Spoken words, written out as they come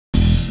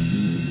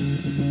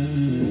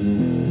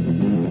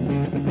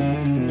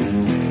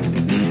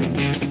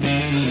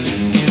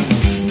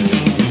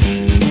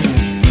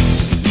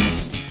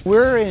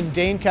in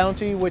Dane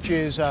County, which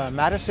is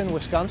Madison,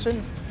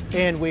 Wisconsin,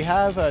 and we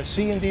have a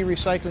C&D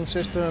recycling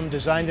system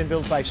designed and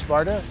built by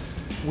Sparta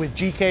with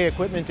GK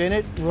equipment in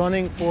it,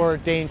 running for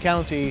Dane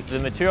County. The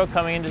material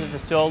coming into the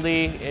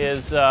facility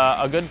is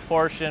a good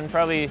portion,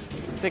 probably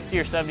 60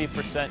 or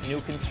 70%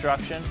 new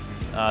construction.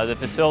 The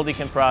facility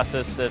can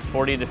process at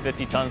 40 to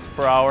 50 tons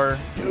per hour.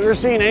 We're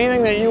seeing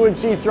anything that you would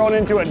see thrown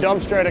into a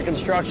dumpster at a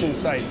construction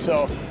site.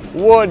 So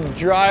wood,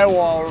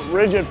 drywall,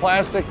 rigid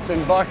plastics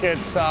and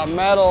buckets,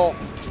 metal,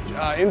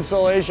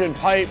 insulation,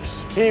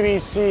 pipes,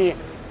 PVC,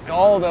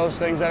 all of those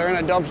things that are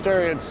in a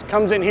dumpster. It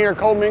comes in here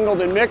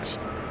commingled and mixed,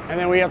 and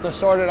then we have to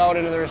sort it out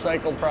into the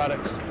recycled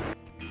products.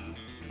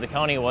 The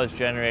county was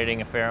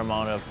generating a fair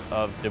amount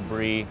of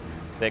debris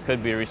that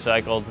could be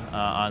recycled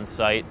on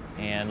site,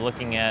 and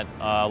looking at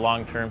a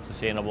long-term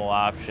sustainable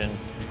option,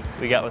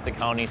 we got with the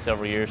county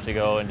several years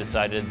ago and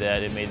decided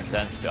that it made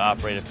sense to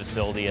operate a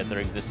facility at their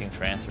existing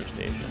transfer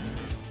station.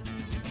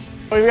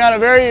 We've got a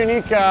very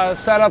unique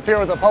setup here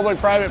with a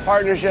public-private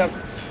partnership.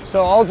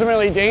 So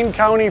ultimately, Dane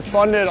County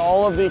funded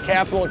all of the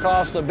capital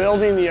costs, the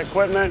building, the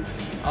equipment,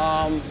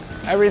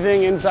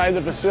 everything inside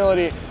the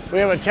facility. We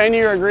have a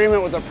 10-year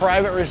agreement with a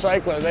private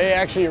recycler. They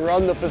actually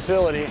run the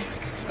facility.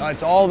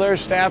 It's all their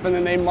staff, and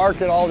then they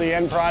market all the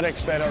end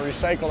products that are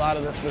recycled out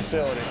of this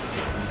facility.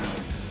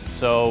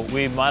 So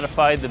we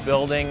modified the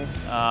building,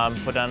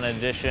 put on an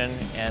addition,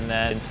 and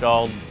then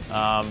installed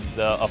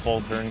a full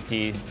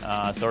turnkey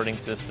sorting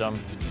system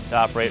to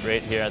operate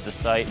right here at the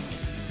site.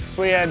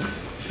 We had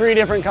 3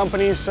 different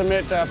companies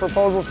submit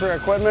proposals for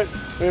equipment.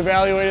 We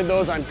evaluated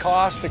those on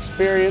cost,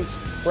 experience,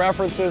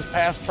 references,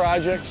 past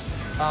projects,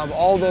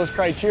 all those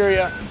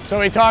criteria. So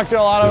we talked to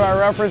a lot of our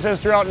references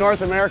throughout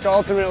North America.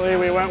 Ultimately,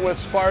 we went with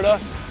Sparta,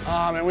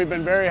 and we've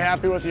been very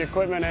happy with the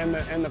equipment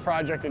and the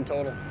project in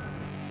total.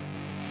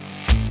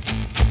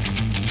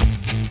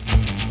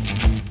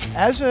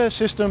 As a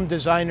system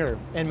designer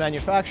and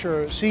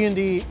manufacturer,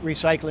 C&D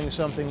recycling is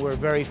something we're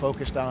very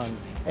focused on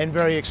and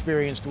very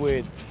experienced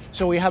with.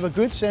 So we have a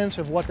good sense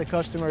of what the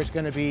customer is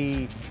going to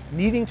be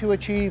needing to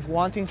achieve,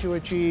 wanting to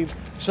achieve,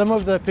 some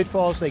of the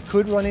pitfalls they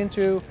could run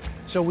into.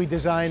 So we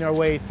design our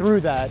way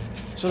through that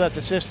so that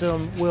the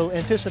system will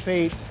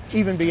anticipate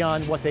even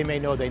beyond what they may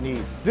know they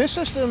need. This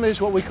system is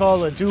what we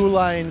call a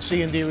dual-line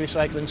C&D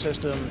recycling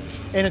system,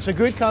 and it's a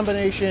good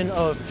combination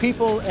of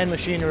people and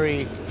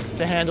machinery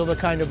to handle the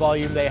kind of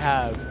volume they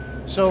have.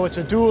 So it's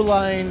a dual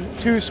line,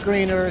 2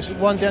 screeners,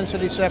 1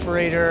 density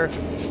separator,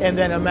 and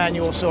then a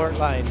manual sort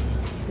line,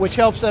 which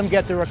helps them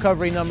get the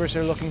recovery numbers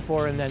they're looking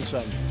for and then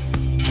some.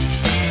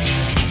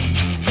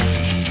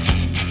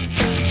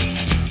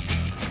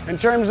 In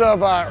terms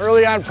of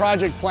early on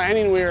project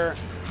planning, we were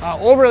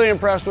overly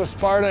impressed with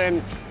Sparta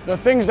and the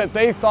things that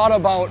they thought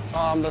about,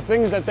 the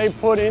things that they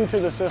put into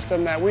the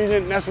system that we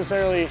didn't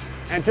necessarily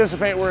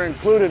anticipate were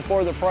included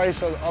for the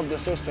price of the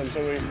system.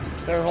 So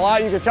there's a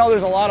lot, you can tell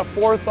there's a lot of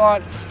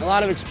forethought, a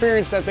lot of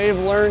experience that they've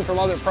learned from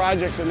other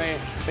projects, and they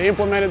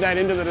implemented that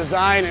into the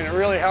design, and it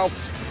really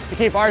helps to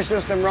keep our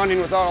system running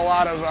without a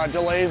lot of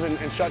delays and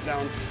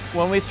shutdowns.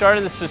 When we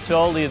started this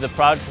facility, the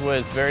project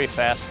was very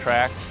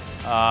fast-tracked.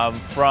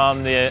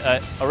 From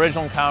the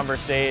original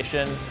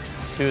conversation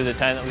to the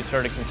time that we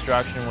started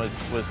construction was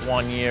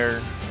 1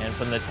 year, and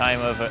from the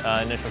time of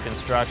initial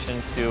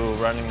construction to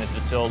running the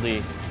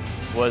facility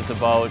was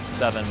about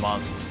 7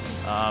 months.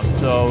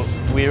 So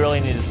we really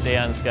need to stay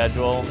on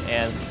schedule,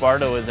 and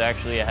Sparta was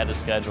actually ahead of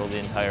schedule the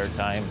entire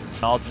time.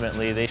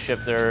 Ultimately, they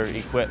shipped their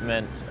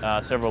equipment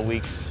several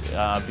weeks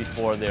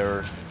before they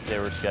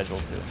were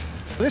scheduled to.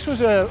 This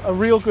was a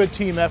real good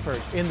team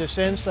effort in the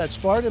sense that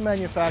Sparta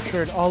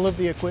manufactured all of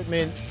the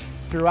equipment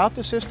throughout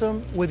the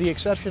system, with the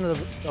exception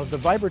of the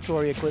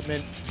vibratory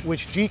equipment,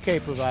 which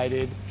GK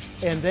provided,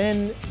 and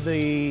then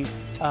the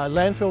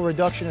landfill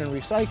reduction and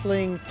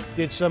recycling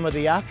did some of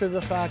the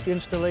after-the-fact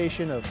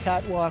installation of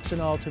catwalks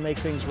and all to make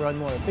things run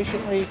more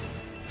efficiently,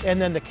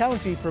 and then the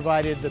county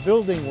provided the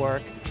building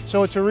work.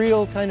 So it's a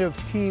real kind of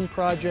team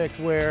project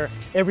where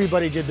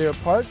everybody did their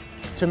part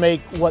to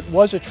make what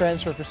was a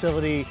transfer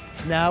facility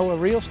now a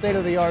real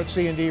state-of-the-art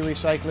C&D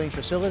recycling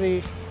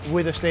facility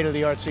with a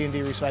state-of-the-art C&D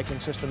recycling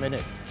system in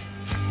it.